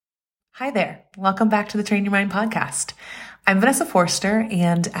Hi there. Welcome back to the Train Your Mind podcast. I'm Vanessa Forster,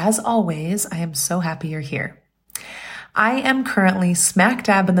 and as always, I am so happy you're here. I am currently smack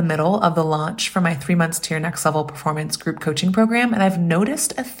dab in the middle of the launch for my 3 months to your next level performance group coaching program, and I've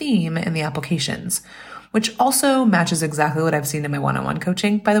noticed a theme in the applications, which also matches exactly what I've seen in my one-on-one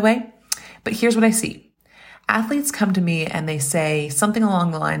coaching, by the way. But here's what I see. Athletes come to me and they say something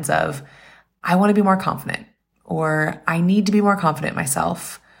along the lines of, I want to be more confident, or I need to be more confident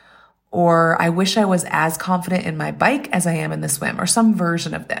myself, or I wish I was as confident in my bike as I am in the swim, or some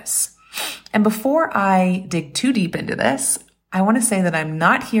version of this. And before I dig too deep into this, I want to say that I'm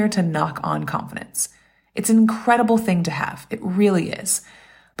not here to knock on confidence. It's an incredible thing to have. It really is.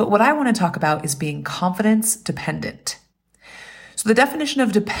 But what I want to talk about is being confidence dependent. So the definition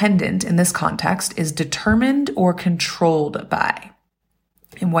of dependent in this context is determined or controlled by.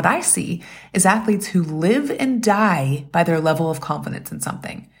 And what I see is athletes who live and die by their level of confidence in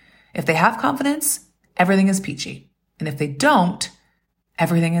something. If they have confidence, everything is peachy. And if they don't,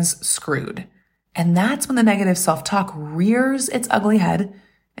 everything is screwed. And that's when the negative self-talk rears its ugly head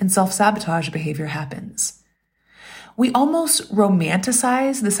and self-sabotage behavior happens. We almost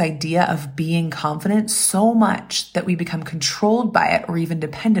romanticize this idea of being confident so much that we become controlled by it or even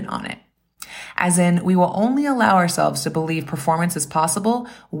dependent on it. As in, we will only allow ourselves to believe performance is possible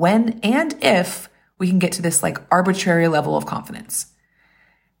when and if we can get to this arbitrary level of confidence.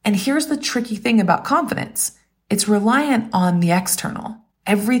 And here's the tricky thing about confidence. It's reliant on the external,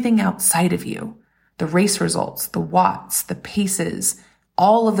 everything outside of you, the race results, the watts, the paces,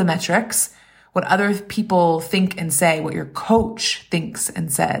 all of the metrics, what other people think and say, what your coach thinks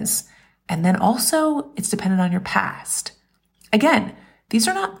and says. And then also it's dependent on your past. Again, these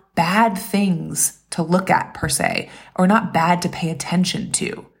are not bad things to look at per se, or not bad to pay attention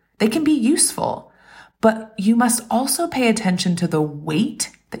to. They can be useful, but you must also pay attention to the weight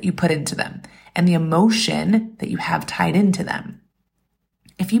that you put into them and the emotion that you have tied into them.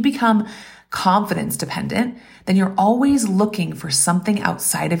 If you become confidence dependent, then you're always looking for something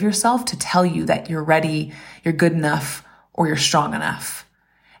outside of yourself to tell you that you're ready, you're good enough, or you're strong enough.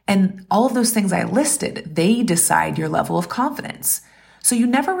 And all of those things I listed, they decide your level of confidence. So you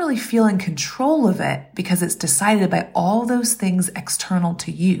never really feel in control of it because it's decided by all those things external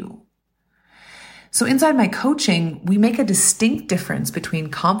to you. So inside my coaching, we make a distinct difference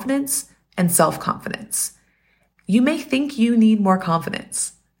between confidence and self-confidence. You may think you need more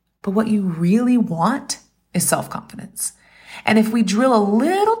confidence, but what you really want is self-confidence. And if we drill a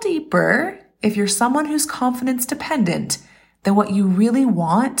little deeper, if you're someone who's confidence dependent, then what you really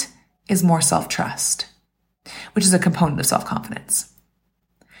want is more self-trust, which is a component of self-confidence.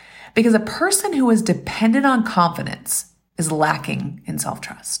 Because a person who is dependent on confidence is lacking in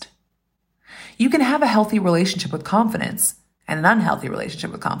self-trust. You can have a healthy relationship with confidence and an unhealthy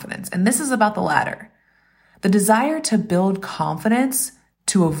relationship with confidence. And this is about the latter. The desire to build confidence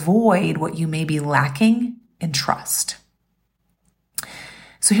to avoid what you may be lacking in trust.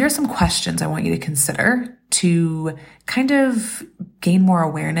 So here are some questions I want you to consider to kind of gain more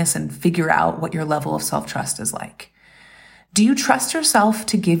awareness and figure out what your level of self-trust is like. Do you trust yourself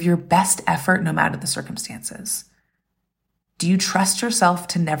to give your best effort no matter the circumstances? Do you trust yourself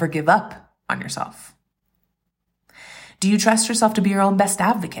to never give up on yourself? Do you trust yourself to be your own best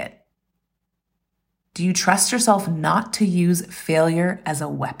advocate? Do you trust yourself not to use failure as a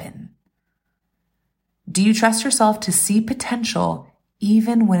weapon? Do you trust yourself to see potential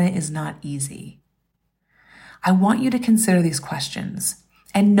even when it is not easy? I want you to consider these questions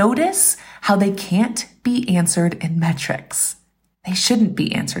and notice how they can't be answered in metrics. They shouldn't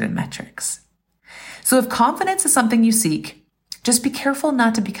be answered in metrics. So if confidence is something you seek, just be careful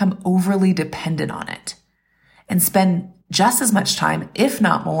not to become overly dependent on it and spend just as much time, if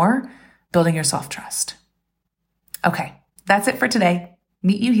not more, building your self-trust. Okay, that's it for today.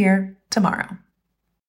 Meet you here tomorrow.